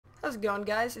How's it going,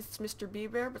 guys? It's Mr. B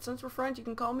Bear, but since we're friends, you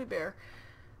can call me Bear.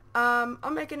 I'm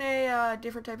making a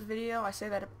different type of video. I say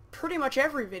that in pretty much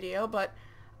every video, but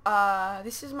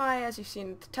this is my, as you've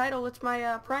seen the title, it's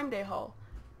my Prime Day haul.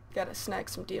 Gotta snag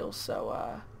some deals,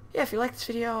 so yeah, if you like this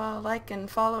video, like and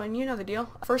follow, and you know the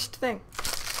deal. First thing.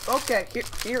 Okay,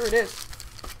 here it is.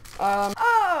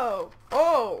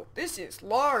 Oh, this is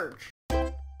large.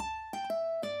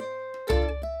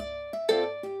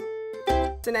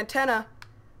 It's an antenna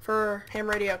for ham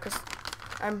radio, because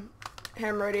I'm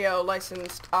ham radio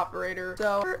licensed operator.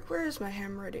 So, where is my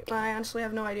ham radio? I honestly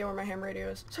have no idea where my ham radio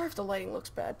is. Sorry if the lighting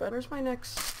looks bad, but where's my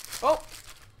next? Oh,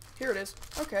 here it is.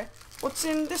 Okay. What's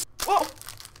in this? Whoa!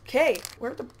 Okay,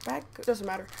 where'd the bag go? Doesn't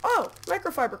matter. Oh,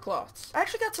 microfiber cloths. I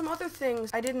actually got some other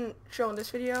things I didn't show in this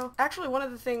video. Actually, one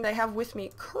of the things I have with me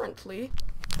currently,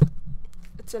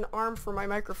 it's an arm for my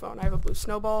microphone. I have a blue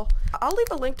snowball. I'll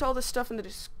leave a link to all this stuff in the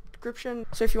description,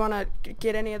 so if you want to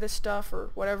get any of this stuff or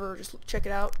whatever, just check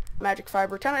it out. Magic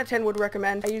fiber, 10 out of 10 would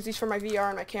recommend. I use these for my VR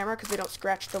and my camera because they don't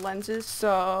scratch the lenses,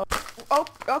 so... Oh,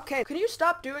 okay. Can you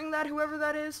stop doing that, whoever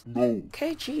that is? No.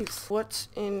 Okay, jeez. What's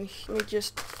in here? Let me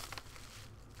just...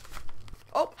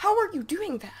 Oh, how are you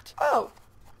doing that? Oh,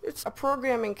 it's a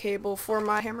programming cable for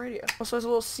my ham radio. Also has a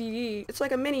little CD. It's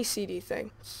like a mini CD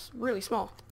thing. It's really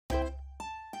small.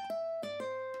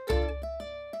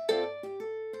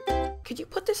 Could you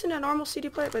put this in a normal CD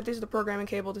player? But this is the programming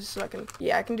cable. This is so I can,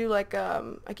 yeah, I can do like,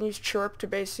 I can use Chirp to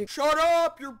basically... Shut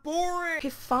up! You're boring! Okay,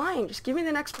 fine. Just give me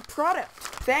the next product.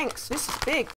 Thanks. This is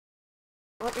big.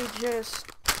 Let me just...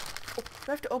 Oh, do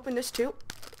I have to open this too?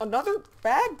 Another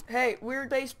bag? Hey,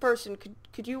 weird-based person,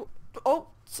 could you... Oh,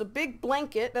 it's a big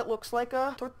blanket that looks like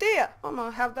a tortilla. I'm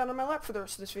gonna have that on my lap for the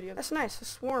rest of this video. That's nice.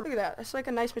 That's warm. Look at that. That's like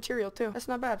a nice material, too. That's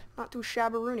not bad. Not too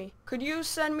shabba-rooney. Could you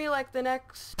send me, like, the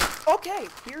next... Okay,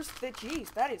 here's the...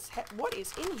 Jeez, that is... What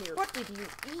is in here? What did you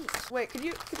eat? Wait, could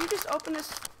you just open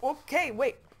this? Okay,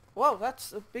 wait. Whoa,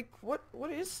 that's a big... What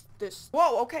is this?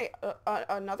 Whoa, okay.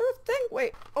 Another thing?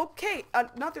 Wait. Okay,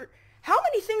 another... How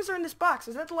many things are in this box?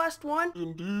 Is that the last one?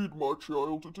 Indeed, my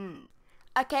child, it is.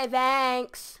 Okay,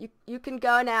 thanks. You can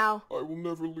go now. I will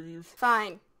never leave.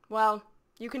 Fine. Well,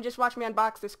 you can just watch me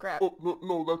unbox this crap. Oh,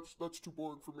 no, that's too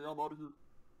boring for me. I'm out of here.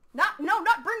 Not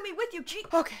bring me with you, gee.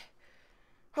 Okay.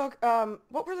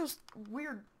 What were those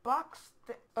weird box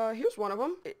here's one of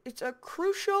them. It's a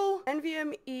Crucial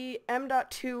NVMe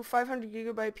M.2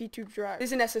 500GB P2 drive. This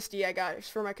is an SSD I got. It's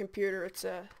for my computer. It's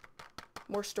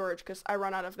more storage because I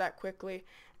run out of that quickly.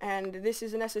 And this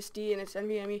is an SSD and it's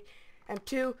NVMe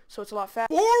M2, so it's a lot faster.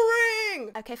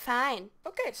 Boring! Okay, fine.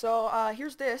 Okay, so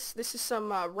here's this. This is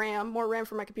some RAM, more RAM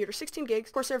for my computer. 16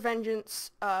 gigs. Corsair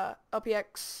Vengeance,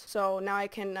 LPX. So now I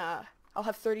can, I'll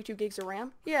have 32 gigs of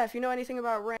RAM. Yeah, if you know anything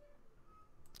about RAM.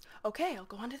 Okay, I'll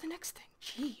go on to the next thing.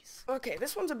 Jeez. Okay,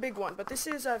 this one's a big one, but this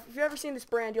is, if you've ever seen this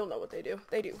brand, you'll know what they do.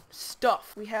 They do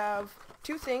stuff. We have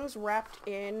two things wrapped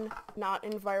in not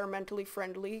environmentally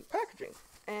friendly packaging.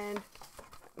 And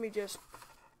let me just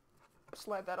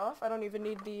slide that off. I don't even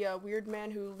need the weird man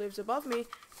who lives above me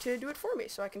to do it for me,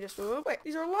 so I can just, wait,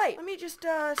 these are light. Let me just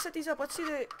set these up. Let's see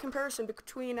the comparison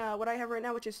between what I have right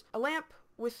now, which is a lamp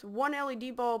with one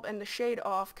LED bulb and the shade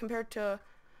off, compared to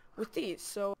with these.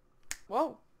 So,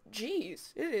 whoa.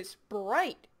 Jeez, it is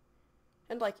bright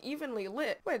and like evenly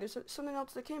lit. Wait, there's something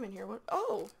else that came in here. What?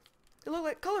 Oh, they look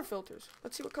like color filters.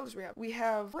 Let's see what colors we have. We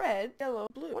have red, yellow,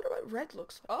 blue. I wonder what red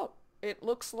looks like. Oh, it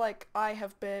looks like I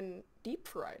have been deep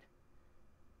fried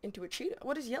into a Cheeto.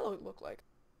 What does yellow look like?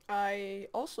 I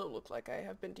also look like I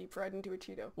have been deep fried into a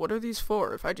Cheeto. What are these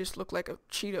for if I just look like a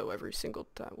Cheeto every single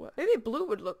time? What? Maybe blue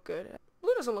would look good.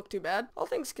 Blue doesn't look too bad. All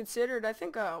things considered, I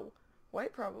think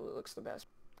white probably looks the best.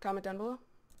 Comment down below.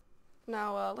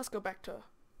 Now, let's go back to...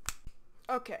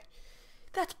 Okay.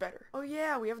 That's better. Oh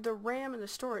yeah, we have the RAM and the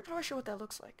storage. How do I show what that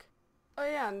looks like? Oh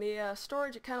yeah, and the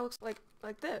storage, it kind of looks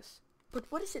like this. But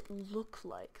what does it look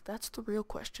like? That's the real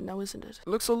question now, isn't it? It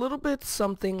looks a little bit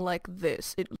something like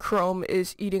this. Chrome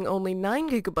is eating only 9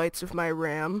 gigabytes of my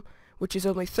RAM, which is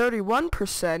only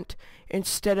 31%,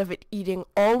 instead of it eating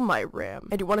all my RAM.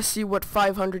 And you want to see what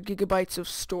 500 gigabytes of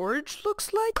storage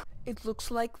looks like? It looks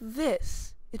like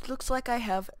this. It looks like I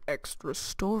have extra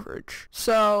storage.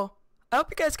 So, I hope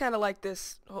you guys kind of like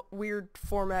this weird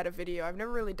format of video. I've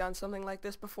never really done something like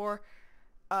this before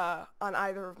on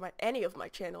either of any of my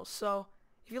channels. So,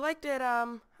 if you liked it,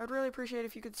 I'd really appreciate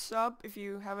if you could sub if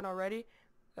you haven't already.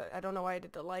 I don't know why I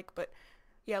did the like, but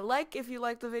yeah, like if you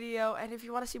liked the video, and if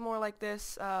you want to see more like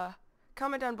this,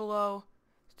 comment down below,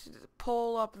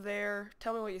 poll up there,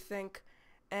 tell me what you think,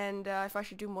 and if I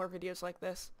should do more videos like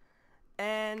this.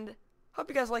 And hope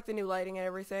you guys like the new lighting and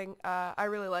everything. I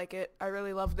really like it. I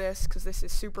really love this because this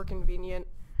is super convenient.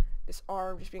 This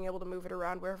arm, just being able to move it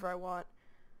around wherever I want.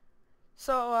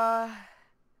 So,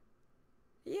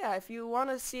 yeah, if you want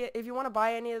to see it, if you want to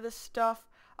buy any of this stuff,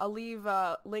 I'll leave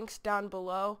links down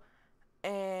below,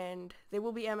 and they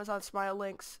will be Amazon Smile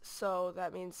links, so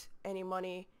that means any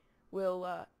money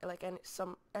will,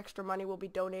 some extra money will be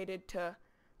donated to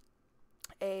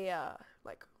a,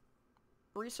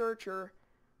 research or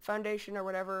foundation or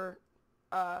whatever,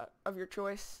 of your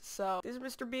choice. So, this is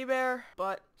Mr. B Bear,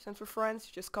 but since we're friends,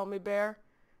 just call me Bear,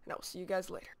 and I will see you guys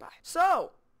later. Bye.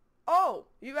 So, oh,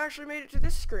 you actually made it to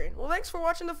this screen. Well, thanks for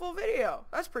watching the full video.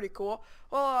 That's pretty cool.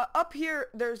 Well, up here,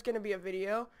 there's going to be a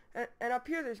video, and up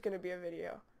here, there's going to be a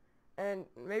video. And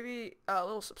maybe a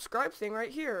little subscribe thing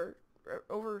right here,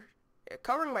 over,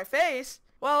 covering my face.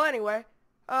 Well, anyway,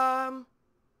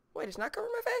 wait, it's not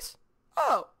covering my face?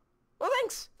 Oh, well,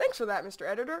 thanks. Thanks for that, Mr.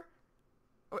 Editor.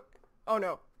 Oh,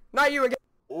 no, not you again.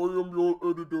 I am your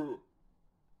editor,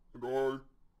 and I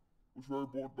was very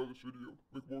bored by this video.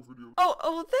 Make more videos. Oh,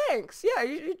 well, thanks. Yeah,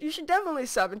 you should definitely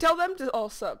sub, and tell them to all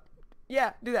sub.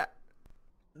 Yeah, do that.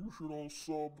 You should all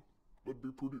sub. That'd be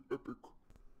pretty epic.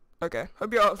 Okay,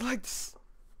 hope you all like this.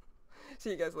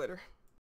 See you guys later.